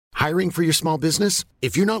Hiring for your small business?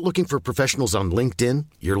 If you're not looking for professionals on LinkedIn,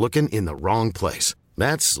 you're looking in the wrong place.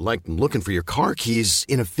 That's like looking for your car keys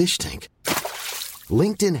in a fish tank.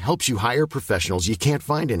 LinkedIn helps you hire professionals you can't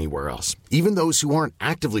find anywhere else, even those who aren't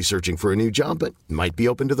actively searching for a new job but might be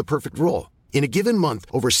open to the perfect role. In a given month,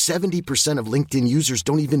 over 70% of LinkedIn users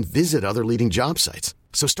don't even visit other leading job sites.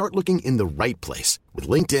 So start looking in the right place. With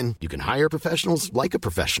LinkedIn, you can hire professionals like a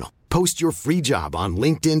professional. Post your free job on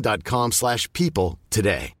linkedin.com/people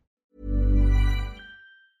today.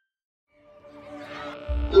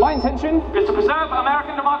 My intention is to preserve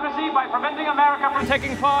American democracy by preventing America from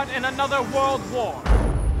taking part in another world war.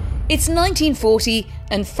 It's 1940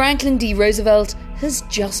 and Franklin D. Roosevelt has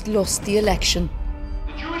just lost the election.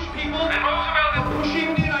 The Jewish people and Roosevelt are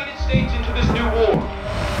pushing the United States into this new war.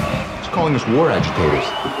 He's calling us war agitators.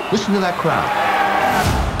 Listen to that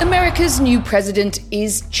crowd. America's new president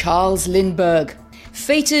is Charles Lindbergh.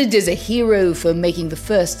 Fated as a hero for making the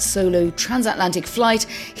first solo transatlantic flight,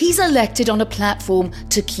 he's elected on a platform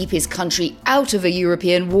to keep his country out of a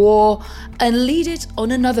European war and lead it on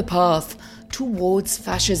another path towards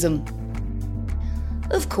fascism.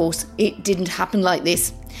 Of course, it didn't happen like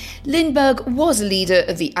this. Lindbergh was a leader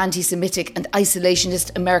of the anti-Semitic and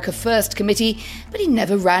isolationist America First Committee, but he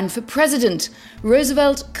never ran for president.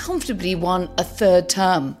 Roosevelt comfortably won a third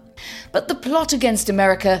term. But the plot against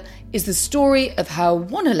America is the story of how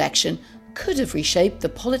one election could have reshaped the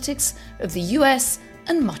politics of the US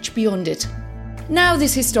and much beyond it. Now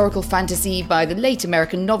this historical fantasy by the late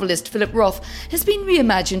American novelist Philip Roth has been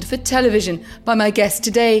reimagined for television by my guest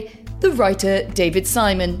today, the writer David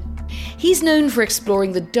Simon. He's known for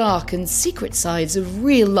exploring the dark and secret sides of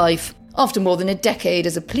real life. After more than a decade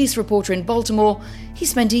as a police reporter in Baltimore, he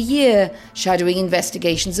spent a year shadowing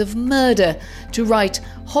investigations of murder to write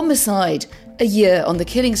Homicide, a Year on the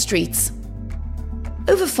Killing Streets.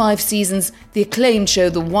 Over 5 seasons, the acclaimed show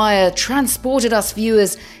The Wire transported us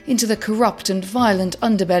viewers into the corrupt and violent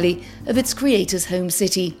underbelly of its creator's home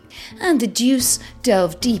city. And The Deuce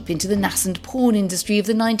delved deep into the nascent porn industry of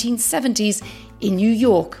the 1970s in New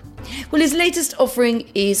York. Well, his latest offering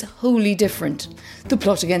is wholly different. The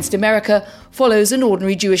Plot Against America follows an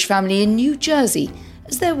ordinary Jewish family in New Jersey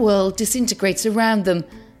as their world disintegrates around them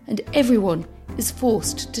and everyone is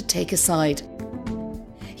forced to take a side.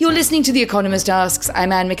 You're listening to The Economist Asks.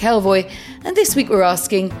 I'm Anne McElvoy, and this week we're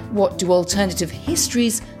asking, what do alternative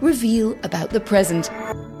histories reveal about the present?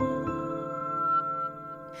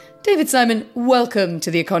 David Simon, welcome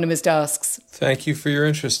to The Economist Asks. Thank you for your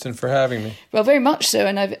interest and for having me. Well, very much so,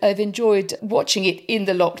 and I've enjoyed watching it in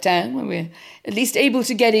the lockdown when we're at least able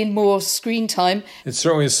to get in more screen time. It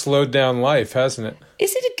certainly has slowed down life, hasn't it?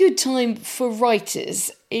 Is it a good time for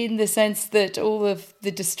writers in the sense that all of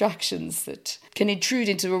the distractions that can intrude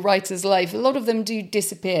into a writer's life, a lot of them do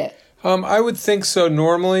disappear? I would think so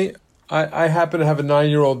normally. I happen to have a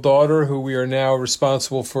 9-year-old daughter who we are now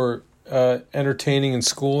responsible for entertaining and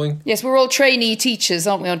schooling. Yes, we're all trainee teachers,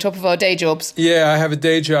 aren't we, on top of our day jobs? Yeah, I have a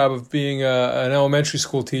day job of being an elementary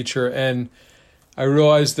school teacher, and I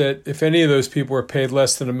realized that if any of those people are paid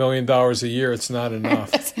less than $1 million a year, it's not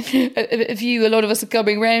enough. A view a lot of us are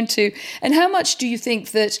coming round to. And how much do you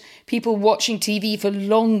think that people watching TV for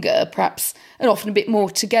longer, perhaps, and often a bit more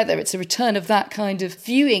together, it's a return of that kind of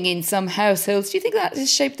viewing in some households, do you think that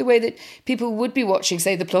has shaped the way that people would be watching,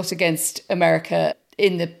 say, The Plot Against America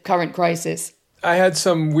in the current crisis? I had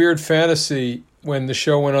some weird fantasy when the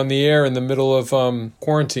show went on the air in the middle of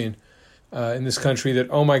quarantine in this country that,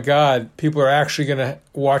 oh my God, people are actually going to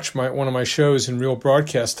watch one of my shows in real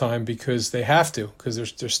broadcast time because they have to, because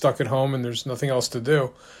they're stuck at home and there's nothing else to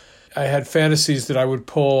do. I had fantasies that I would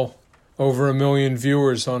pull over 1 million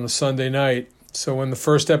viewers on a Sunday night. So when the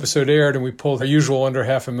first episode aired and we pulled our usual under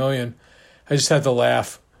 500,000, I just had to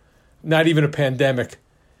laugh. Not even a pandemic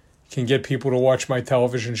can get people to watch my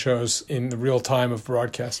television shows in the real time of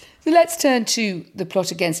broadcast. So let's turn to The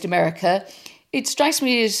Plot Against America. It strikes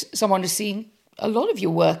me as someone who's seen a lot of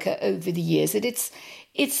your work over the years that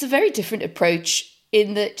it's a very different approach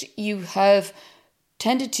in that you have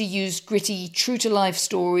tended to use gritty, true-to-life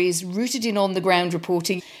stories rooted in on-the-ground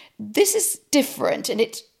reporting. This is different, and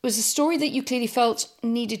it was a story that you clearly felt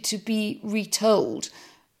needed to be retold.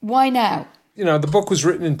 Why now? You know, the book was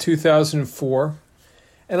written in 2004.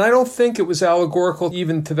 And I don't think it was allegorical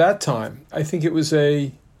even to that time. I think it was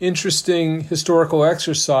a interesting historical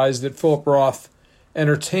exercise that Philip Roth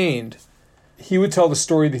entertained. He would tell the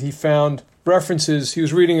story that he found references. He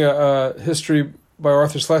was reading a history by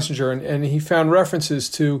Arthur Schlesinger, and he found references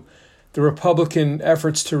to the Republican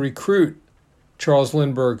efforts to recruit Charles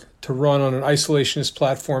Lindbergh to run on an isolationist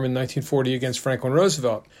platform in 1940 against Franklin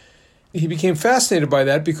Roosevelt. He became fascinated by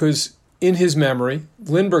that because in his memory,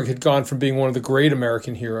 Lindbergh had gone from being one of the great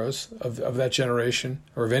American heroes of that generation,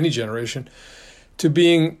 or of any generation, to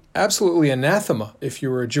being absolutely anathema if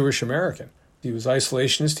you were a Jewish American. He was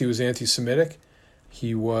isolationist, he was anti-Semitic,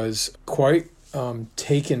 he was quite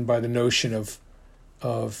taken by the notion of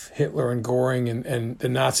Hitler and Goring and the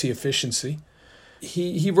Nazi efficiency.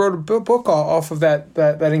 He wrote a book off of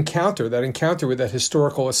that encounter with that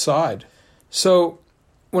historical aside. So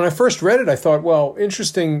when I first read it, I thought, well,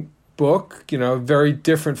 interesting book, very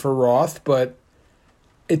different for Roth, but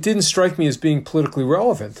it didn't strike me as being politically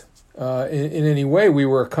relevant in any way. We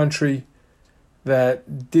were a country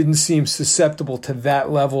that didn't seem susceptible to that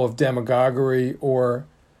level of demagoguery or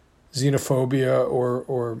xenophobia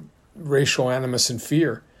or racial animus and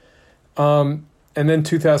fear. And then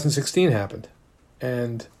 2016 happened,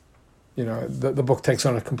 and the book takes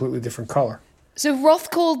on a completely different color. So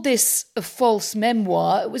Roth called this a false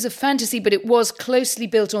memoir. It was a fantasy, but it was closely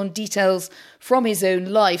built on details from his own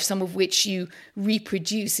life, some of which you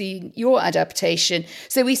reproduce in your adaptation.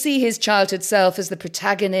 So we see his childhood self as the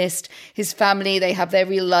protagonist, his family, they have their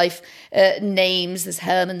real life names. There's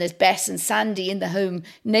Herman, there's Bess and Sandy in the home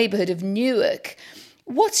neighbourhood of Newark.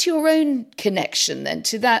 What's your own connection then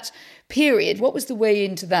to that period? What was the way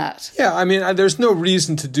into that? Yeah, I mean, there's no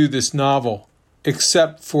reason to do this novel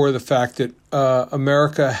except for the fact that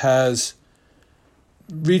America has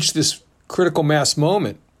reached this critical mass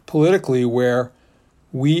moment politically where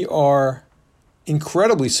we are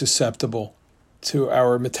incredibly susceptible to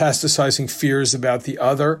our metastasizing fears about the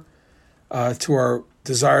other, to our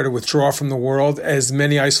desire to withdraw from the world, as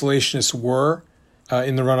many isolationists were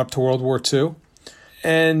in the run-up to World War II.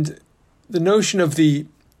 And the notion of the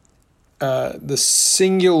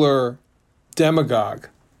singular demagogue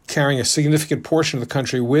carrying a significant portion of the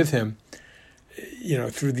country with him,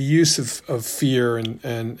 through the use of fear and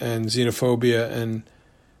xenophobia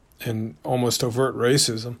and almost overt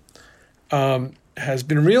racism, has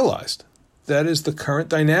been realized. That is the current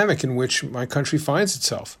dynamic in which my country finds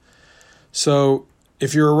itself. So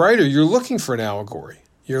if you're a writer, you're looking for an allegory.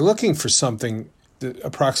 You're looking for something that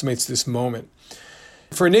approximates this moment.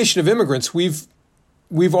 For a nation of immigrants, we've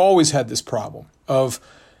always had this problem of,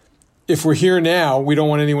 if we're here now, we don't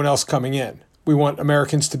want anyone else coming in. We want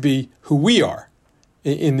Americans to be who we are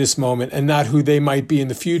in this moment and not who they might be in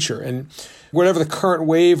the future. And whatever the current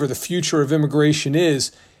wave or the future of immigration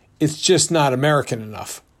is, it's just not American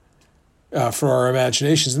enough for our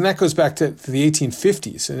imaginations. And that goes back to the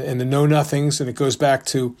 1850s and the know-nothings, and it goes back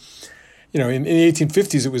to, in the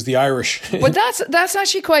 1850s, it was the Irish. Well, that's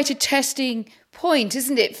actually quite a testing point,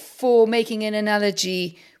 isn't it, for making an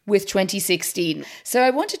analogy with 2016. So I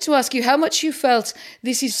wanted to ask you how much you felt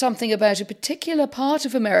this is something about a particular part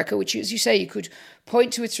of America, which, as you say, you could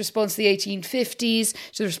point to its response to the 1850s,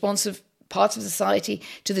 to the response of parts of society,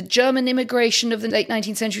 to the German immigration of the late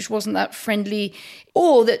 19th century, which wasn't that friendly,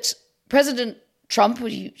 or that President Trump,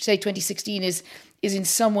 would you say 2016 is in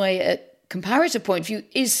some way a comparative point of view,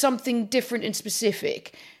 is something different and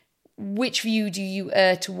specific. Which view do you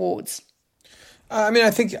err towards? I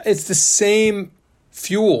think it's the same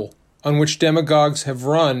fuel on which demagogues have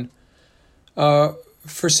run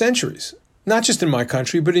for centuries. Not just in my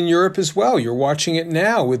country, but in Europe as well. You're watching it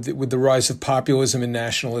now with the rise of populism and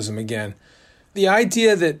nationalism again. The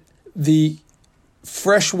idea that the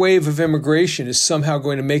fresh wave of immigration is somehow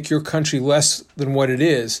going to make your country less than what it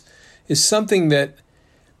is something that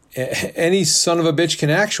any son of a bitch can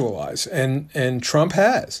actualize, and Trump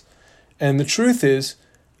has. And the truth is,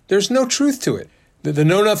 there's no truth to it. The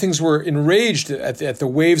know-nothings were enraged at the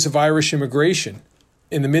waves of Irish immigration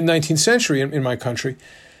in the mid-19th century in my country,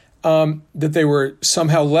 that they were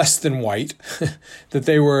somehow less than white, that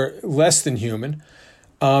they were less than human,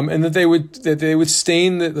 and that they would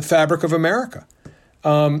stain the fabric of America.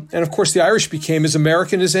 And of course, the Irish became as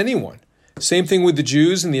American as anyone. Same thing with the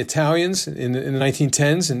Jews and the Italians in the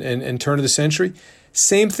 1910s and turn of the century.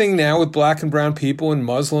 Same thing now with black and brown people and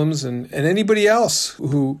Muslims and anybody else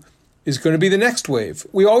who is going to be the next wave.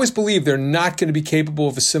 We always believe they're not going to be capable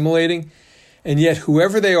of assimilating, and yet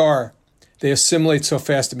whoever they are, they assimilate so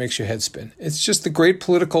fast it makes your head spin. It's just the great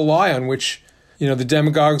political lie on which, the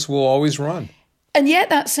demagogues will always run. And yet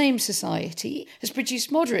that same society has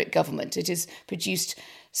produced moderate government. It has produced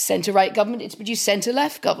centre-right government. It's produced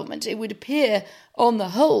centre-left government. It would appear, on the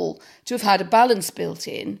whole, to have had a balance built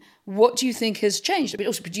in. What do you think has changed? It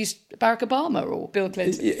also produced Barack Obama or Bill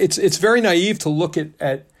Clinton. It's very naive to look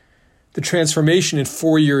at the transformation in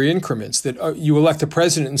 4-year increments, that you elect a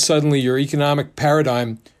president and suddenly your economic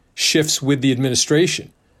paradigm shifts with the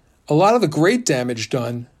administration. A lot of the great damage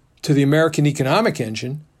done to the American economic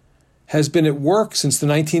engine has been at work since the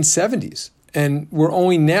 1970s. And we're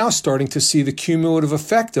only now starting to see the cumulative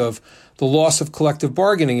effect of the loss of collective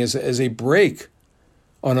bargaining as a break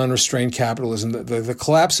on unrestrained capitalism, the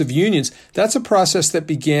collapse of unions. That's a process that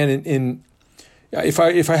began in if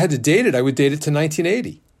I had to date it, I would date it to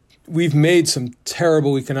 1980. We've made some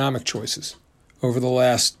terrible economic choices over the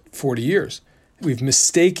last 40 years. We've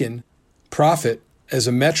mistaken profit as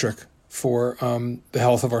a metric for the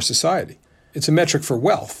health of our society. It's a metric for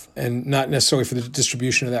wealth and not necessarily for the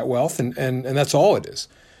distribution of that wealth, and that's all it is.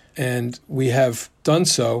 And we have done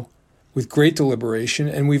so with great deliberation,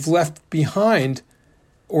 and we've left behind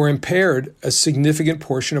or impaired a significant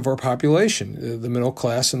portion of our population, the middle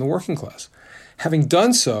class and the working class. Having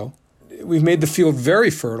done so, we've made the field very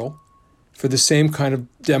fertile for the same kind of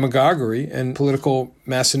demagoguery and political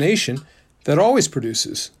machination that always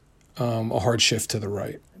produces a hard shift to the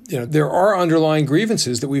right. There are underlying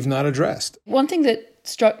grievances that we've not addressed. One thing that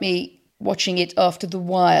struck me watching it after The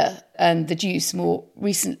Wire and The Deuce more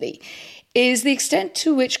recently is the extent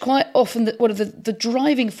to which quite often one of the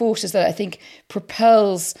driving forces that I think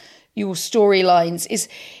propels your storylines is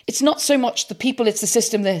it's not so much the people, it's the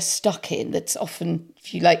system they're stuck in that's often,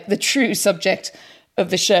 if you like, the true subject of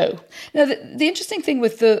the show. Now, the interesting thing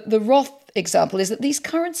with the Roth example is that these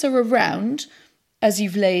currents are around, as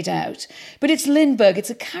you've laid out, but it's Lindbergh, it's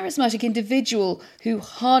a charismatic individual who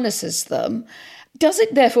harnesses them. Does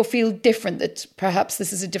it therefore feel different that perhaps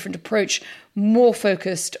this is a different approach, more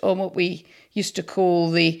focused on what we used to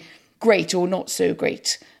call the great or not so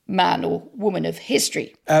great man or woman of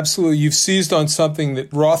history? Absolutely. You've seized on something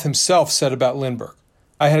that Roth himself said about Lindbergh.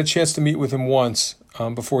 I had a chance to meet with him once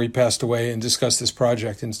before he passed away and discuss this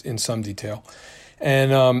project in some detail.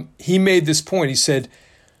 And he made this point. He said,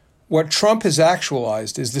 what Trump has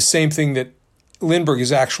actualized is the same thing that Lindbergh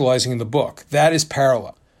is actualizing in the book. That is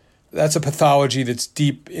parallel. That's a pathology that's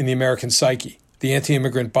deep in the American psyche, the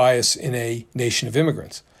anti-immigrant bias in a nation of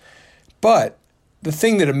immigrants. But the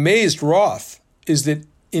thing that amazed Roth is that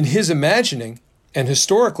in his imagining, and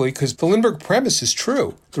historically, because the Lindbergh premise is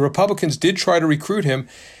true, the Republicans did try to recruit him,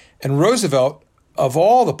 and Roosevelt, of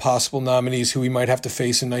all the possible nominees who he might have to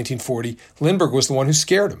face in 1940, Lindbergh was the one who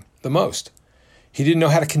scared him the most. He didn't know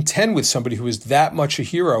how to contend with somebody who was that much a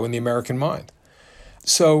hero in the American mind.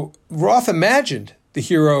 So Roth imagined the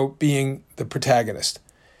hero being the protagonist.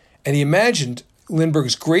 And he imagined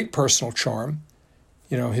Lindbergh's great personal charm,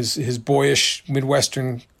 his boyish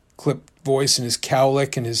Midwestern clipped voice and his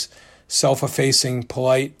cowlick and his self-effacing,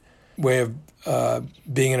 polite way of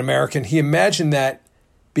being an American. He imagined that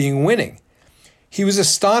being winning. He was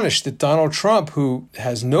astonished that Donald Trump, who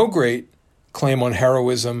has no great claim on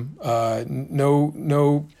heroism,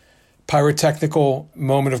 no pyrotechnical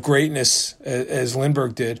moment of greatness as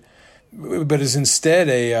Lindbergh did, but is instead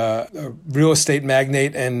a real estate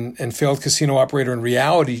magnate and failed casino operator and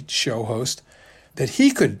reality show host, that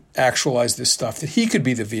he could actualize this stuff, that he could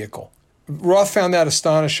be the vehicle. Roth found that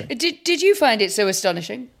astonishing. Did you find it so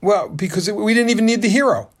astonishing? Well, because we didn't even need the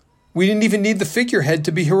hero. We didn't even need the figurehead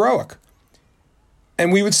to be heroic.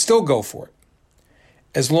 And we would still go for it,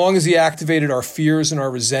 as long as he activated our fears and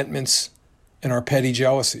our resentments and our petty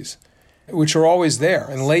jealousies, which are always there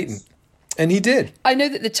and latent. And he did. I know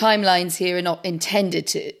that the timelines here are not intended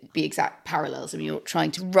to be exact parallels. I mean, you're not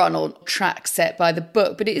trying to run on track set by the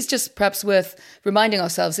book, but it is just perhaps worth reminding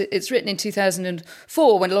ourselves. It's written in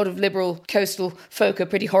 2004 when a lot of liberal coastal folk are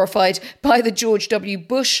pretty horrified by the George W.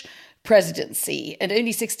 Bush presidency. And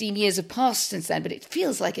only 16 years have passed since then, but it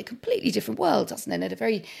feels like a completely different world, doesn't it? And a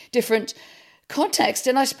very different context.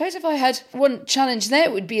 And I suppose if I had one challenge there,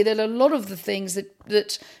 it would be that a lot of the things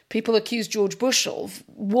that people accuse George Bush of,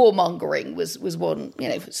 warmongering was one,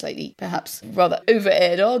 slightly perhaps rather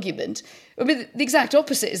over-aired argument. I mean, the exact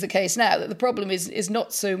opposite is the case now, that the problem is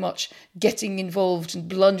not so much getting involved and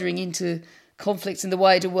blundering into conflicts in the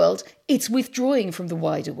wider world, it's withdrawing from the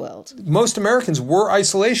wider world. Most Americans were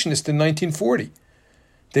isolationists in 1940.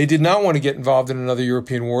 They did not want to get involved in another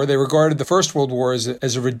European war. They regarded the First World War as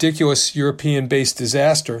a ridiculous European-based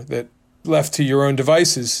disaster that, left to your own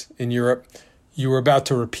devices in Europe, you were about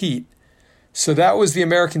to repeat. So that was the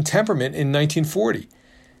American temperament in 1940.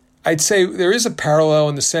 I'd say there is a parallel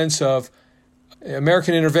in the sense of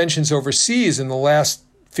American interventions overseas in the last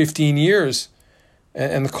 15 years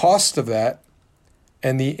and the cost of that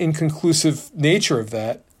and the inconclusive nature of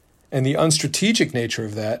that and the unstrategic nature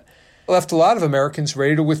of that left a lot of Americans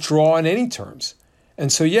ready to withdraw on any terms.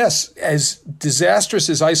 And so, yes, as disastrous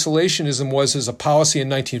as isolationism was as a policy in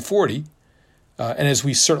 1940, and as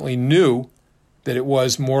we certainly knew that it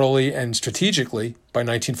was morally and strategically by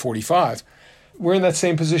 1945, we're in that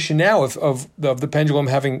same position now of the pendulum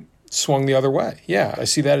having swung the other way. Yeah, I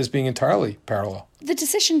see that as being entirely parallel. The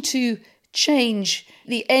decision to change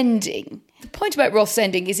the ending. The point about Roth's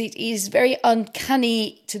ending is it is very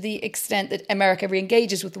uncanny to the extent that America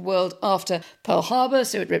re-engages with the world after Pearl Harbor,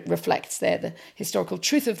 so it reflects there the historical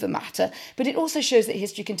truth of the matter, but it also shows that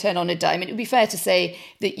history can turn on a dime. It would be fair to say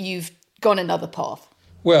that you've gone another path.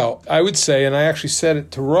 Well, I would say, and I actually said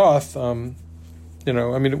it to Roth,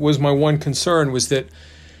 it was my one concern, was that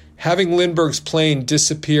having Lindbergh's plane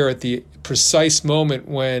disappear at the precise moment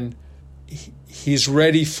when he's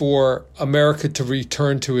ready for America to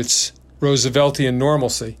return to its Rooseveltian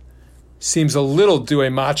normalcy seems a little due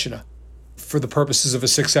machina for the purposes of a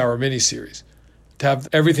 6-hour miniseries. To have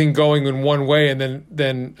everything going in one way and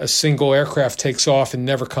then a single aircraft takes off and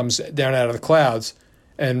never comes down out of the clouds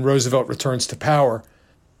and Roosevelt returns to power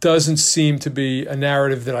doesn't seem to be a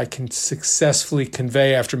narrative that I can successfully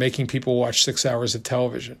convey after making people watch 6 hours of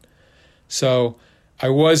television. So I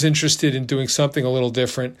was interested in doing something a little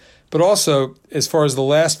different. But also, as far as the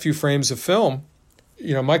last few frames of film,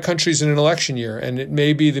 my country's in an election year, and it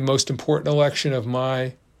may be the most important election of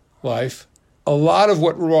my life. A lot of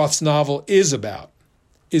what Roth's novel is about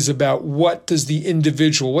what does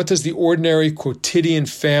the ordinary quotidian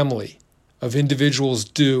family of individuals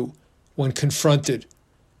do when confronted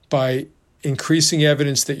by increasing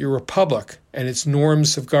evidence that your republic and its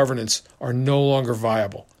norms of governance are no longer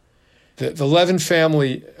viable. The Levin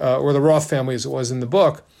family, or the Roth family as it was in the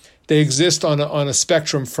book, they exist on a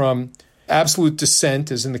spectrum from absolute dissent,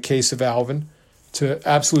 as in the case of Alvin, to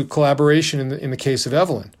absolute collaboration in the case of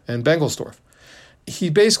Evelyn and Bengelsdorf. He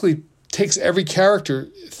basically takes every character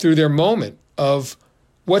through their moment of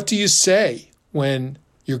what do you say when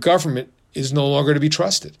your government is no longer to be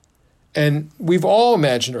trusted? And we've all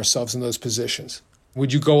imagined ourselves in those positions.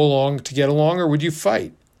 Would you go along to get along, or would you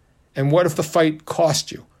fight? And what if the fight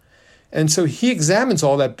cost you? And so he examines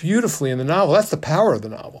all that beautifully in the novel. That's the power of the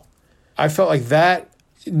novel. I felt like that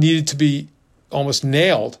needed to be almost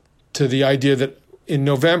nailed to the idea that in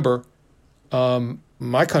November,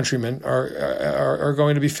 my countrymen are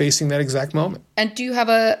going to be facing that exact moment. And do you have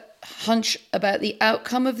a hunch about the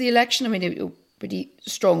outcome of the election? I mean, you're pretty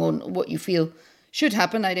strong on what you feel should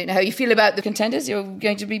happen. I don't know how you feel about the contenders. You're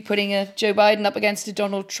going to be putting a Joe Biden up against a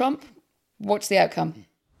Donald Trump. What's the outcome?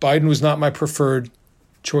 Biden was not my preferred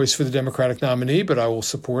choice for the Democratic nominee, but I will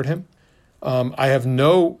support him. I have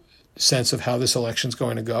no sense of how this election's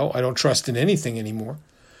going to go. I don't trust in anything anymore.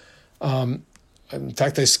 In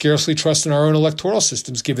fact, I scarcely trust in our own electoral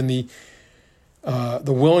systems, given the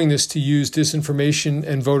willingness to use disinformation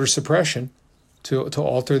and voter suppression to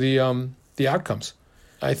alter the outcomes.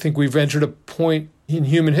 I think we've entered a point in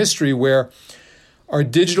human history where our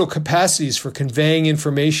digital capacities for conveying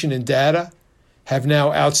information and data have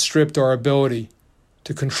now outstripped our ability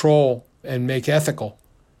to control and make ethical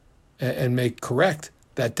and make correct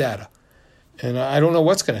that data. And I don't know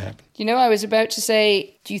what's going to happen. I was about to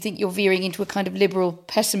say, do you think you're veering into a kind of liberal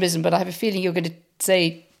pessimism? But I have a feeling you're going to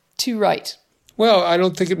say too right. Well, I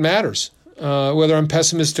don't think it matters. Whether I'm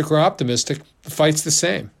pessimistic or optimistic, the fight's the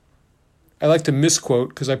same. I like to misquote,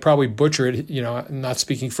 because I probably butcher it, not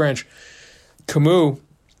speaking French. Camus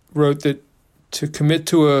wrote that to commit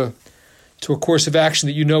to a course of action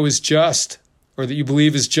that you know is just, or that you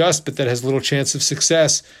believe is just, but that has little chance of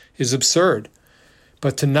success, is absurd.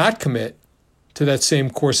 But to not commit to that same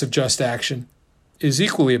course of just action is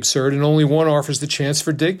equally absurd, and only one offers the chance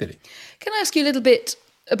for dignity. Can I ask you a little bit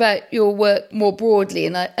about your work more broadly?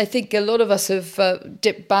 And I think a lot of us have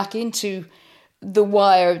dipped back into The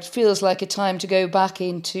Wire. It feels like a time to go back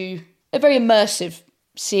into a very immersive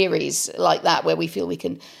series like that, where we feel we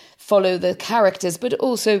can follow the characters, but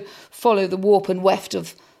also follow the warp and weft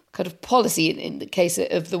of kind of policy. In the case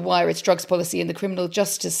of The Wire, it's drugs policy and the criminal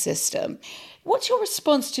justice system. What's your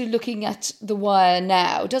response to looking at The Wire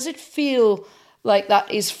now? Does it feel like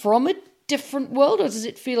that is from a different world, or does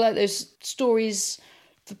it feel like those stories,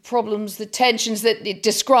 the problems, the tensions that it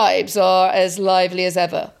describes are as lively as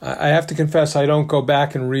ever? I have to confess, I don't go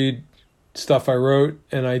back and read stuff I wrote,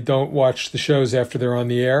 and I don't watch the shows after they're on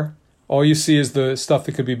the air. All you see is the stuff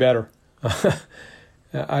that could be better.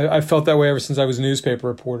 I felt that way ever since I was a newspaper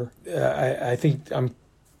reporter. I think I'm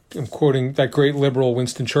quoting that great liberal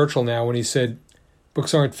Winston Churchill now when he said,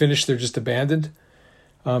 books aren't finished, they're just abandoned.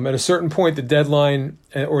 At a certain point, the deadline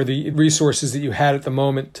or the resources that you had at the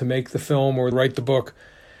moment to make the film or write the book,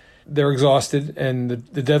 they're exhausted, and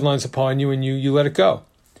the deadline's upon you, and you let it go.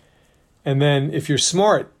 And then if you're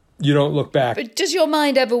smart, you don't look back. But does your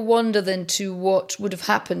mind ever wander then to what would have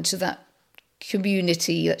happened to that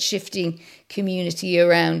community, that shifting community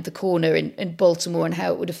around the corner in Baltimore, and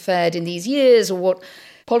how it would have fared in these years, or what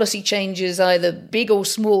policy changes, either big or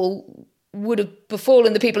small, would have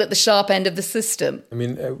befallen the people at the sharp end of the system. I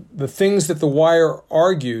mean, the things that The Wire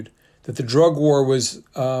argued, that the drug war was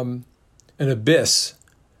an abyss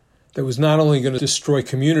that was not only going to destroy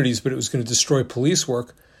communities, but it was going to destroy police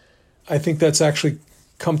work, I think that's actually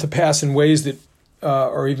come to pass in ways that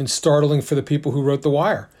are even startling for the people who wrote The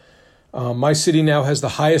Wire. My city now has the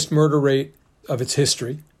highest murder rate of its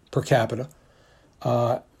history per capita.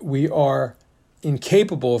 We are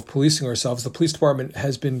incapable of policing ourselves. The police department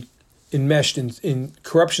has been enmeshed in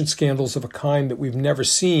corruption scandals of a kind that we've never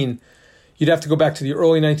seen. You'd have to go back to the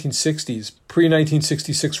early 1960s,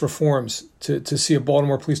 pre-1966 reforms, to see a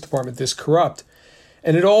Baltimore Police Department this corrupt.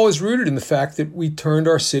 And it all is rooted in the fact that we turned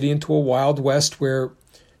our city into a Wild West where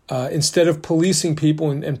instead of policing people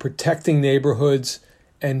and protecting neighborhoods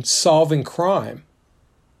and solving crime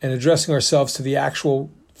and addressing ourselves to the actual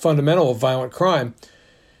fundamental of violent crime,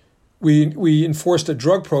 we enforced a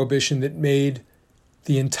drug prohibition that made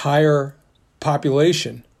the entire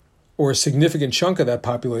population, or a significant chunk of that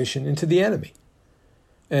population, into the enemy.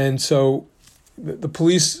 And so the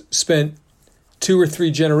police spent 2 or 3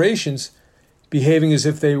 generations behaving as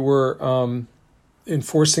if they were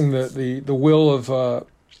enforcing the will of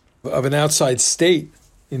an outside state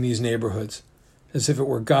in these neighborhoods, as if it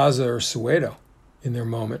were Gaza or Soweto in their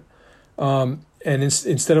moment, and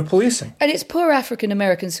instead of policing. And it's poor African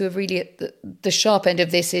Americans who are really at the sharp end of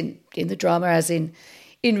this in the drama as in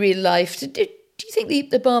real life. Do you think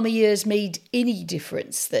the Obama years made any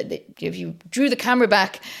difference? That if you drew the camera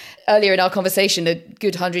back earlier in our conversation a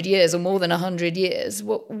good 100 years or more than 100 years,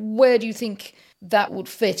 where do you think that would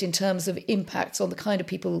fit in terms of impacts on the kind of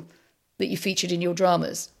people that you featured in your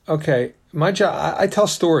dramas? Okay, my job, I tell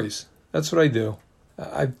stories. That's what I do.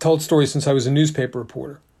 I've told stories since I was a newspaper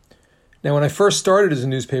reporter. Now, when I first started as a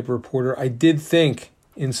newspaper reporter, I did think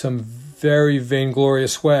in some very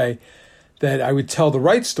vainglorious way that I would tell the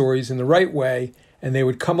right stories in the right way, and they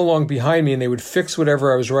would come along behind me and they would fix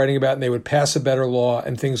whatever I was writing about, and they would pass a better law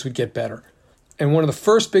and things would get better. And one of the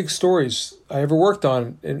first big stories I ever worked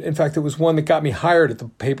on, in fact, it was one that got me hired at the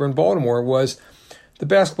paper in Baltimore, was the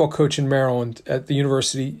basketball coach in Maryland at the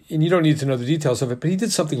university. And you don't need to know the details of it, but he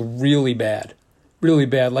did something really bad.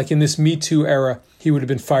 Like in this Me Too era, he would have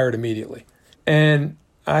been fired immediately. And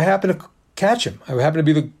I happened to catch him. I happened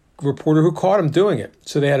to be the reporter who caught him doing it.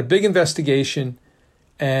 So they had a big investigation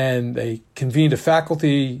and they convened a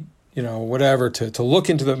faculty, to look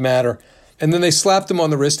into the matter. And then they slapped him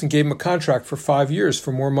on the wrist and gave him a contract for 5 years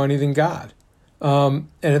for more money than God. And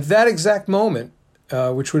at that exact moment,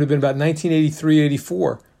 which would have been about 1983,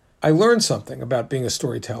 84, I learned something about being a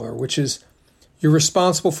storyteller, which is you're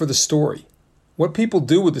responsible for the story. What people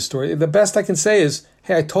do with the story, the best I can say is,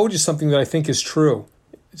 hey, I told you something that I think is true.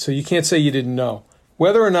 So you can't say you didn't know.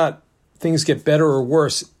 Whether or not things get better or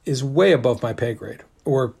worse is way above my pay grade,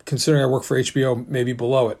 or considering I work for HBO, maybe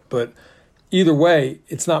below it. But either way,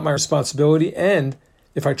 it's not my responsibility. And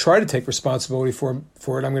if I try to take responsibility for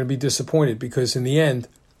it, I'm going to be disappointed because in the end,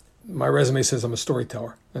 my resume says I'm a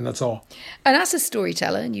storyteller, and that's all. And as a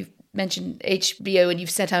storyteller, and you've mentioned HBO and you've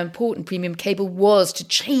said how important premium cable was to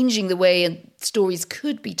changing the way stories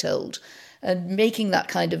could be told and making that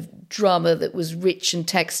kind of drama that was rich and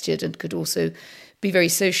textured and could also be very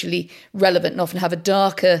socially relevant and often have a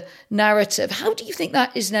darker narrative. How do you think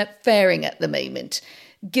that is now faring at the moment,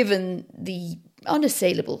 given the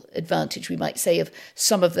unassailable advantage, we might say, of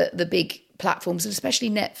some of the big platforms, and especially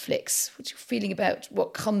Netflix? What's your feeling about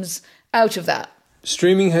what comes out of that?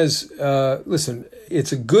 Streaming has,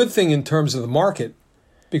 it's a good thing in terms of the market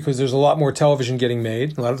because there's a lot more television getting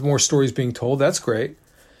made, a lot more stories being told. That's great.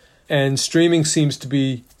 And streaming seems to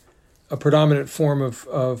be a predominant form of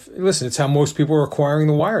it's how most people are acquiring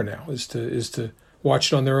The Wire now, is to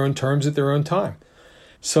watch it on their own terms at their own time.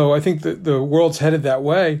 So I think that the world's headed that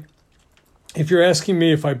way. If you're asking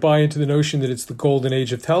me if I buy into the notion that it's the golden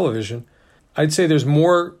age of television, I'd say there's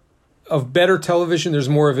more of better television, there's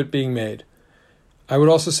more of it being made. I would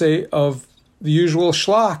also say of the usual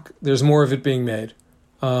schlock, there's more of it being made.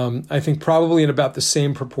 I think probably in about the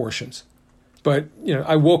same proportions. But,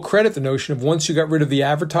 I will credit the notion of once you got rid of the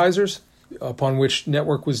advertisers upon which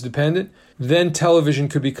network was dependent, then television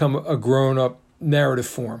could become a grown-up narrative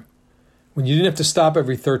form. When you didn't have to stop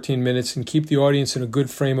every 13 minutes and keep the audience in a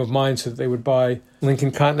good frame of mind so that they would buy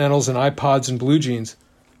Lincoln Continentals and iPods and blue jeans,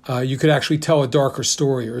 you could actually tell a darker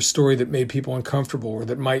story, or a story that made people uncomfortable, or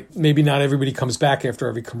that maybe not everybody comes back after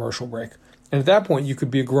every commercial break. And at that point, you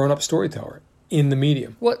could be a grown-up storyteller in the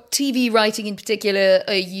medium. What TV writing in particular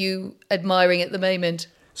are you admiring at the moment?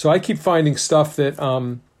 So I keep finding stuff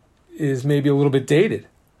that is maybe a little bit dated.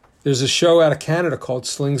 There's a show out of Canada called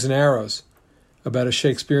Slings and Arrows about a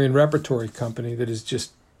Shakespearean repertory company that is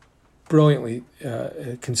just brilliantly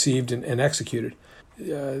conceived and executed.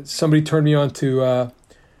 Somebody turned me on to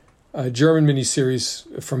a German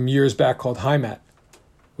miniseries from years back called Heimat,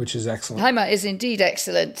 which is excellent. Heimat is indeed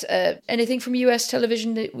excellent. Anything from US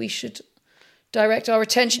television that we should direct our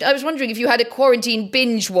attention? I was wondering if you had a quarantine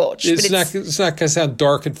binge watch. It's not going to sound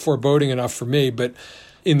dark and foreboding enough for me, but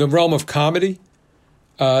in the realm of comedy,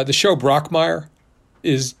 the show Brockmire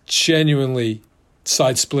is genuinely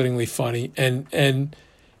side-splittingly funny and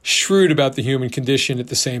shrewd about the human condition at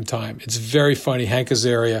the same time. It's very funny. Hank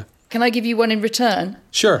Azaria. Can I give you one in return?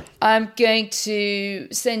 Sure. I'm going to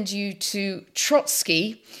send you to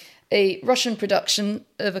Trotsky, a Russian production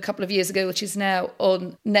of a couple of years ago, which is now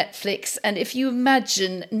on Netflix. And if you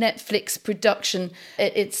imagine Netflix production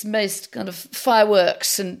at its most kind of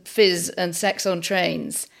fireworks and fizz and sex on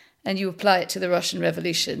trains, and you apply it to the Russian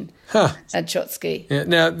Revolution and Trotsky. Yeah,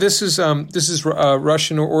 now, this is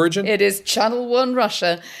Russian origin? It is Channel 1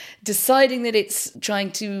 Russia deciding that it's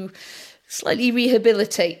trying to slightly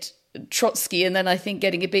rehabilitate Trotsky, and then I think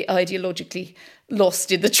getting a bit ideologically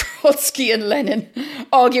lost in the Trotsky and Lenin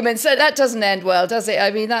argument. So that doesn't end well, does it?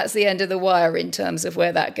 I mean, that's the end of the wire in terms of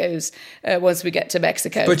where that goes once we get to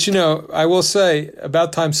Mexico. But, I will say,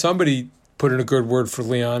 about time somebody put in a good word for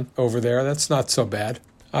Leon over there. That's not so bad.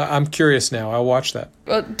 I'm curious now. I'll watch that.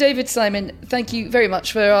 Well, David Simon, thank you very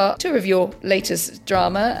much for our tour of your latest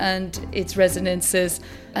drama and its resonances,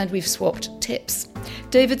 and we've swapped tips.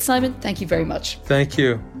 David Simon, thank you very much. Thank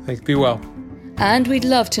you. Be well. And we'd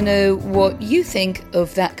love to know what you think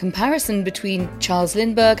of that comparison between Charles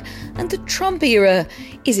Lindbergh and the Trump era.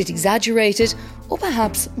 Is it exaggerated or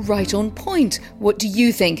perhaps right on point? What do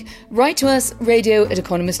you think? Write to us,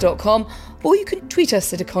 radio@economist.com, or you can tweet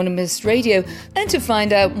us at Economist Radio. And to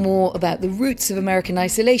find out more about the roots of American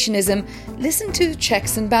isolationism, listen to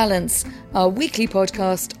Checks and Balance, our weekly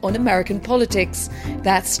podcast on American politics.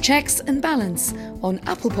 That's Checks and Balance on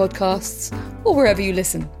Apple Podcasts or wherever you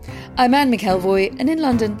listen. I'm Anne McElvoy, and in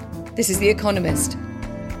London, this is The Economist.